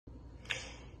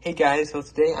Hey guys, so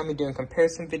today I'm doing a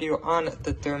comparison video on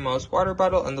the Thermos water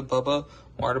bottle and the Bubba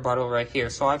water bottle right here.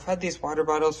 So I've had these water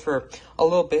bottles for a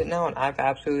little bit now and I've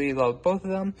absolutely loved both of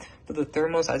them. But the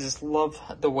Thermos, I just love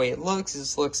the way it looks. It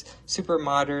just looks super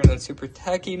modern and super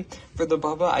techy. For the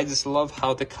Bubba, I just love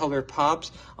how the color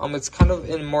pops. It's kind of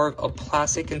in more of a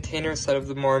plastic container instead of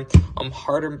the more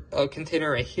harder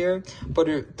container right here. But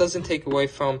it doesn't take away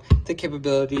from the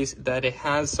capabilities that it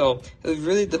has. So it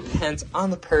really depends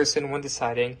on the person when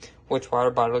deciding which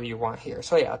water bottle you want here.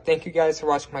 So yeah, thank you guys for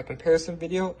watching my comparison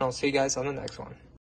video, and I'll see you guys on the next one.